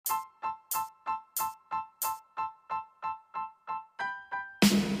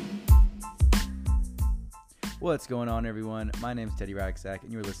What's going on, everyone? My name is Teddy Racksack,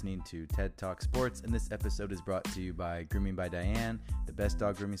 and you're listening to TED Talk Sports, and this episode is brought to you by Grooming by Diane, the best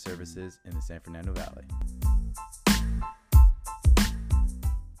dog grooming services in the San Fernando Valley.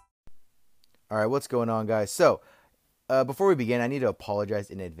 All right, what's going on, guys? So, before we begin, I need to apologize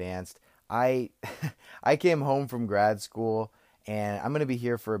in advance. I came home from grad school, and I'm going to be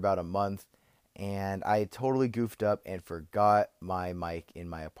here for about a month, and I totally goofed up and forgot my mic in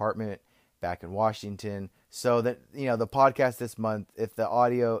my apartment back in Washington. So that, the podcast this month, if the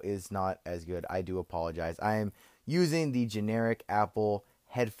audio is not as good, I do apologize. I am using the generic Apple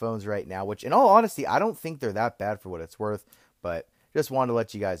headphones right now, which in all honesty, I don't think they're that bad for what it's worth, but just wanted to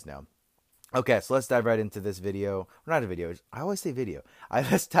let you guys know. Okay, so let's dive right into this video. Or not a video, I always say video.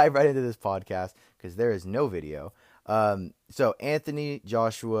 Let's dive right into this podcast because there is no video. So Anthony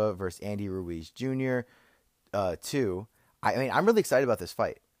Joshua versus Andy Ruiz Jr. 2. I'm really excited about this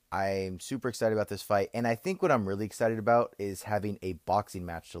fight. I'm super excited about this fight, and I think what I'm really excited about is having a boxing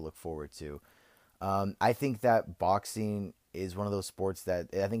match to look forward to. I think that boxing is one of those sports that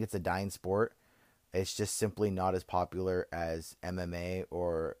I think it's a dying sport. It's just simply not as popular as MMA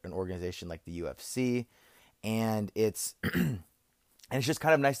or an organization like the UFC, and it's and it's just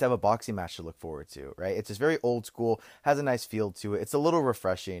kind of nice to have a boxing match to look forward to, right? It's just very old school, has a nice feel to it. It's a little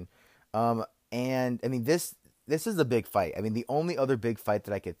refreshing, and I mean This is a big fight. I mean, the only other big fight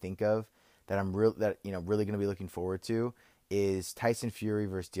that I could think of that I'm really going to be looking forward to is Tyson Fury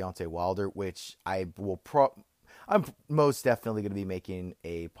versus Deontay Wilder, which I'm most definitely going to be making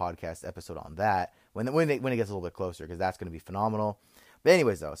a podcast episode on that when it gets a little bit closer, because that's going to be phenomenal. But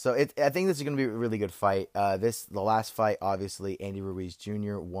anyways, though, so I think this is going to be a really good fight. The last fight, obviously, Andy Ruiz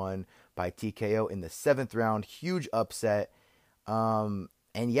Jr. won by TKO in the 7th round, huge upset. And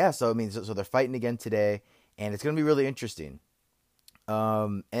yeah, so they're fighting again today. And it's going to be really interesting.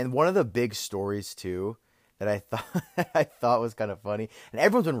 And one of the big stories, too, that I thought was kind of funny, and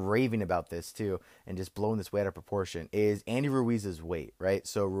everyone's been raving about this, too, and just blowing this way out of proportion, is Andy Ruiz's weight, right?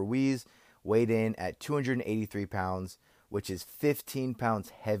 So Ruiz weighed in at 283 pounds, which is 15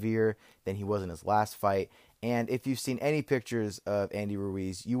 pounds heavier than he was in his last fight. And if you've seen any pictures of Andy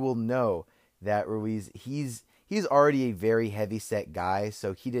Ruiz, you will know that Ruiz, he's already a very heavy-set guy,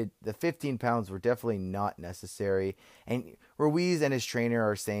 so the 15 pounds were definitely not necessary. And Ruiz and his trainer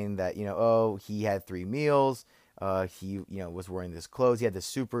are saying that, he had 3 meals, he was wearing this clothes, he had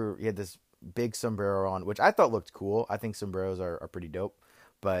this big sombrero on, which I thought looked cool. I think sombreros are pretty dope,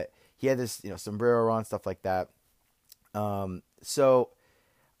 but he had this, sombrero on, stuff like that. So,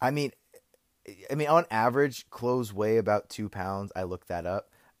 on average, clothes weigh about 2 pounds. I looked that up.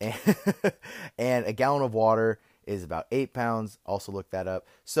 And a gallon of water is about 8 pounds. Also looked that up.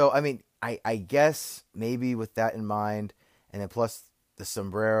 So, I guess maybe with that in mind, and then plus the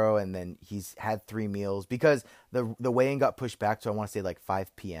sombrero, and then he's had 3 meals, because the weigh-in got pushed back to, I want to say, like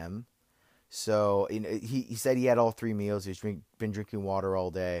 5 p.m. So, he said he had all 3 meals. He's been drinking water all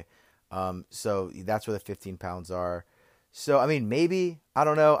day. So that's where the 15 pounds are. So, maybe, I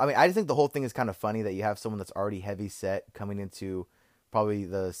don't know. I just think the whole thing is kind of funny that you have someone that's already heavy set coming into probably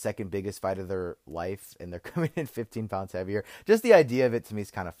the second biggest fight of their life, and they're coming in 15 pounds heavier. Just the idea of it to me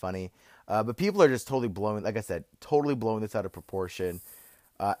is kind of funny. But people are just totally blowing this out of proportion.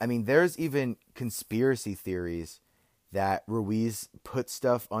 There's even conspiracy theories that Ruiz put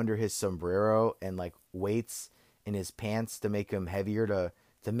stuff under his sombrero and like weights in his pants to make him heavier,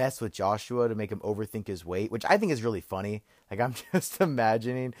 to mess with Joshua, to make him overthink his weight, which I think is really funny. Like, I'm just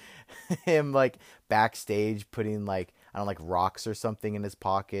imagining him like backstage putting like rocks or something in his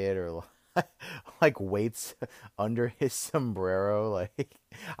pocket, or like weights under his sombrero. Like,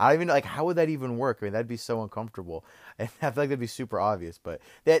 I don't even know, like, how would that even work? That'd be so uncomfortable. And I feel like that'd be super obvious, but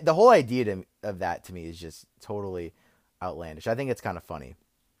the whole idea of that to me is just totally outlandish. I think it's kind of funny.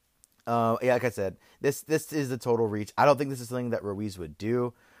 Like I said, this is the total reach. I don't think this is something that Ruiz would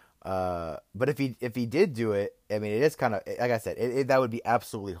do. But if he did do it, it is kind of, like I said, that would be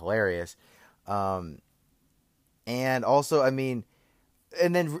absolutely hilarious. And also, and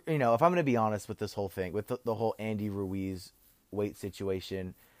then, if I'm going to be honest with this whole thing, with the whole Andy Ruiz weight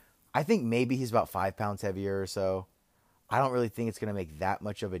situation, I think maybe he's about 5 pounds heavier or so. I don't really think it's going to make that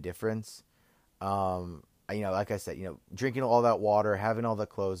much of a difference. Like I said, drinking all that water, having all the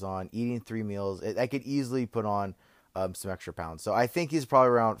clothes on, eating 3 meals, I could easily put on some extra pounds. So I think he's probably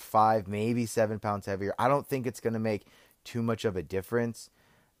around 5, maybe 7 pounds heavier. I don't think it's going to make too much of a difference.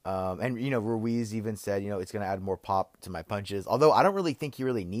 And Ruiz even said, it's going to add more pop to my punches. Although I don't really think he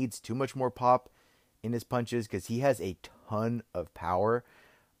really needs too much more pop in his punches, because he has a ton of power.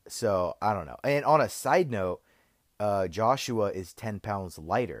 So I don't know. And on a side note, Joshua is 10 pounds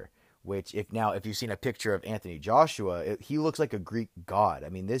lighter, which if you've seen a picture of Anthony Joshua, he looks like a Greek god. I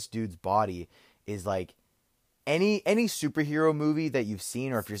mean, this dude's body is like any superhero movie that you've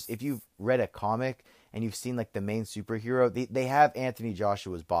seen, or if you've read a comic and you've seen like the main superhero, they have Anthony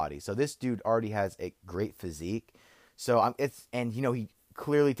Joshua's body. So this dude already has a great physique. So he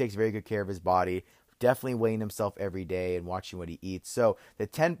clearly takes very good care of his body, definitely weighing himself every day and watching what he eats. So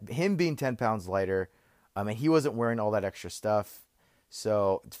him being 10 pounds lighter, and he wasn't wearing all that extra stuff.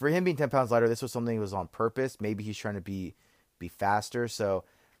 So for him being 10 pounds lighter, this was something that was on purpose. Maybe he's trying to be faster. So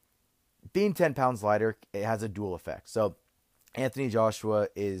being 10 pounds lighter, it has a dual effect. So Anthony Joshua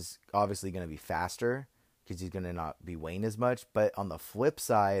is obviously going to be faster because he's going to not be weighing as much. But on the flip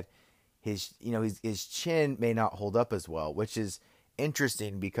side, his chin may not hold up as well, which is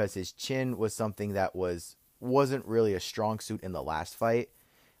interesting because his chin was something that wasn't really a strong suit in the last fight.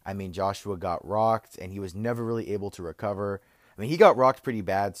 I mean, Joshua got rocked and he was never really able to recover. I mean, he got rocked pretty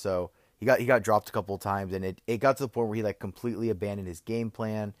bad, so he got dropped a couple of times, and it got to the point where he like completely abandoned his game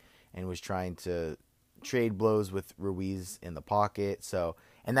plan and was trying to trade blows with Ruiz in the pocket. So,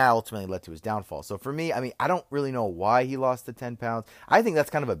 and that ultimately led to his downfall. So for me, I mean, I don't really know why he lost the 10 pounds. I think that's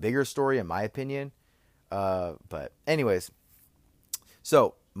kind of a bigger story in my opinion. But anyways,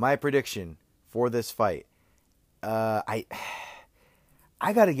 so my prediction for this fight, I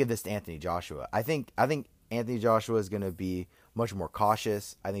got to give this to Anthony Joshua. I think Anthony Joshua is going to be much more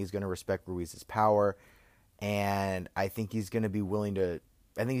cautious. I think he's going to respect Ruiz's power, and I think he's going to be willing to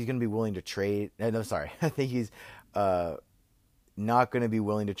trade. No, sorry. I think he's not going to be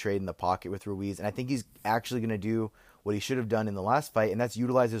willing to trade in the pocket with Ruiz, and I think he's actually going to do what he should have done in the last fight, and that's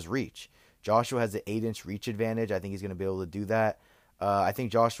utilize his reach. Joshua has an 8-inch reach advantage. I think he's going to be able to do that. I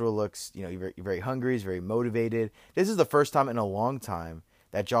think Joshua looks, very, very hungry. He's very motivated. This is the first time in a long time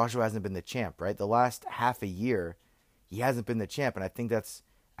that Joshua hasn't been the champ, right? The last half a year, he hasn't been the champ, and I think that's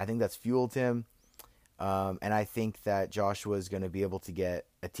fueled him. And I think that Joshua is going to be able to get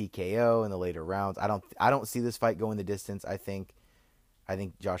a TKO in the later rounds. I don't see this fight going the distance. I think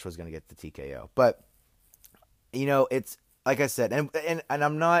Joshua's going to get the TKO. But it's like I said, and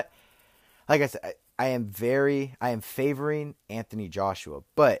I'm not, like I said, I am favoring Anthony Joshua.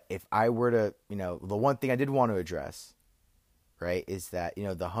 But if I were to, the one thing I did want to address, right, is that,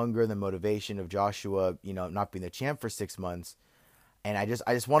 the hunger and the motivation of Joshua, not being the champ for 6 months. And I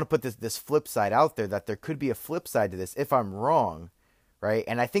just want to put this flip side out there, that there could be a flip side to this if I'm wrong, right?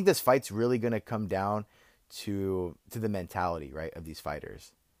 And I think this fight's really going to come down to the mentality, right, of these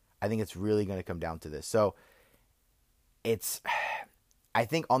fighters. I think it's really going to come down to this. So I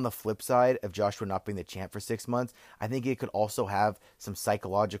think on the flip side of Joshua not being the champ for 6 months, I think it could also have some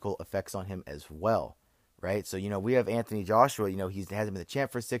psychological effects on him as well, right? So, we have Anthony Joshua, he hasn't been the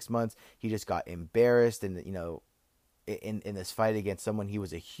champ for 6 months. He just got embarrassed and, in this fight against someone he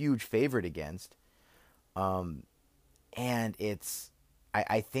was a huge favorite against. And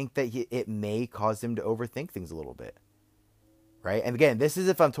I think that it may cause him to overthink things a little bit, right? And again, this is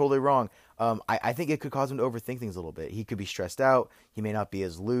if I'm totally wrong. I think it could cause him to overthink things a little bit. He could be stressed out. He may not be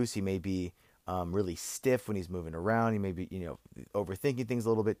as loose. He may be really stiff when he's moving around. He may be, overthinking things a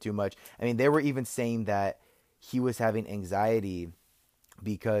little bit too much. I mean, they were even saying that he was having anxiety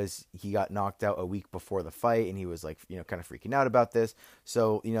because he got knocked out a week before the fight, and he was like, kind of freaking out about this.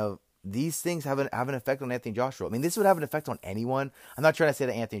 So, these things have an effect on Anthony Joshua. I mean, this would have an effect on anyone. I'm not trying to say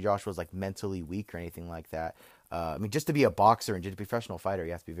that Anthony Joshua is like mentally weak or anything like that. I mean, just to be a boxer and just to be a professional fighter,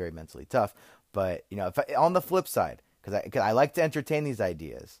 you have to be very mentally tough. But, on the flip side, because I like to entertain these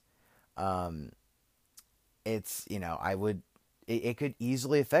ideas, it could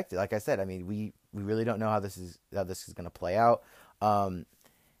easily affect it. Like I said, I mean, we really don't know how this is going to play out.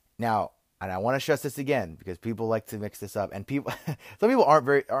 Now, and I want to stress this again because people like to mix this up, and some people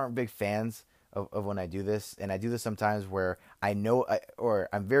aren't big fans of when I do this, and I do this sometimes where I'm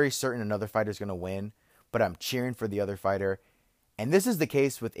very certain another fighter is going to win, but I'm cheering for the other fighter, and this is the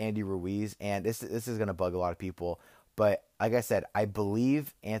case with Andy Ruiz, and this is going to bug a lot of people, but like I said, I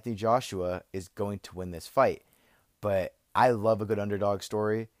believe Anthony Joshua is going to win this fight, but I love a good underdog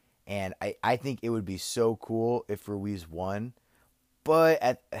story, and I think it would be so cool if Ruiz won.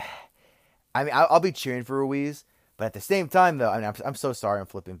 But I'll be cheering for Ruiz, but at the same time, though, I mean, I'm so sorry I'm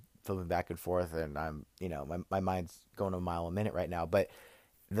flipping back and forth, and I'm, my mind's going a mile a minute right now. But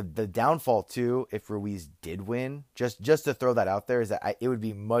the downfall too, if Ruiz did win, just to throw that out there, is that it would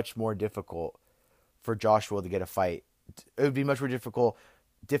be much more difficult for Joshua to get a fight. It would be much more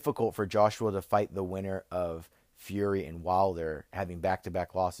difficult for Joshua to fight the winner of Fury and Wilder, having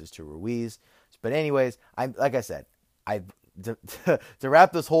back-to-back losses to Ruiz. But anyways, like I said, to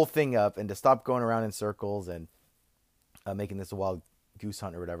wrap this whole thing up and to stop going around in circles and making this a wild goose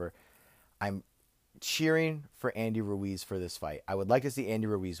hunt or whatever, I'm cheering for Andy Ruiz for this fight. I would like to see Andy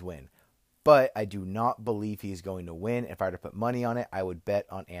Ruiz win, but I do not believe he's going to win. If I were to put money on it, I would bet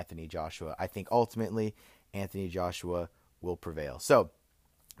on Anthony Joshua. I think ultimately Anthony Joshua will prevail. So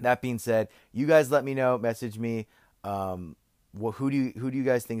that being said, you guys let me know, message me. Who do you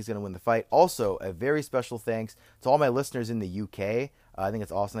guys think is going to win the fight? Also, a very special thanks to all my listeners in the UK. I think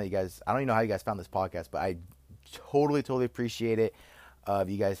it's awesome that you guys, I don't even know how you guys found this podcast, but I totally appreciate it.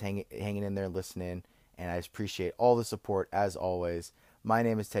 You guys hanging in there listening, and I appreciate all the support as always. My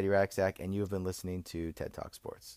name is Teddy Raxak, and you have been listening to TED Talk Sports.